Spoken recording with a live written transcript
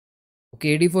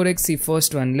Okay, 84XC,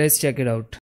 first one. Let's check it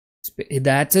out.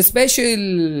 That's a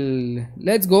special.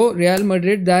 Let's go. Real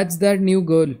Madrid. That's that new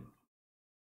girl.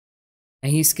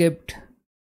 And he skipped.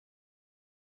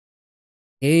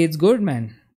 Hey, it's good,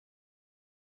 man.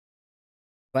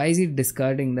 Why is he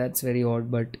discarding? That's very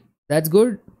odd, but that's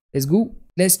good. Let's go.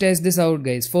 Let's test this out,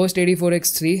 guys. First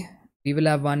 84x3. We will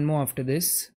have one more after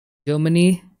this.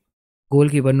 Germany.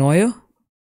 Goalkeeper Neuer.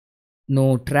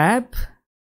 No trap.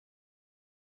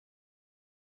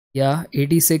 Yeah,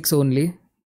 86 only.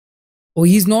 Oh,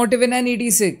 he's not even an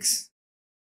 86.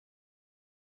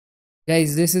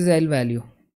 Guys, this is L value.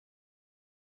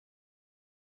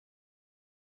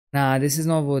 Nah, this is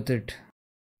not worth it.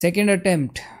 Second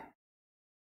attempt.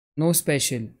 No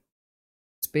special.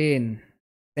 Spain.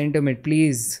 Center mid,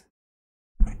 please.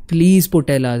 Please,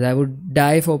 Putellas. I would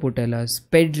die for Putellas.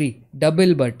 Pedri.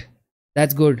 Double but.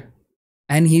 That's good.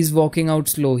 And he's walking out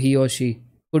slow, he or she.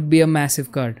 Could be a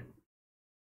massive card.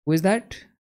 Who is that?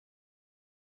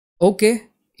 Okay.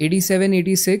 87,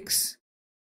 86.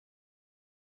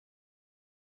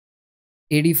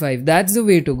 85. That's the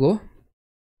way to go.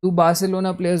 2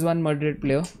 Barcelona players, 1 Madrid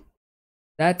player.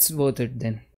 That's worth it then.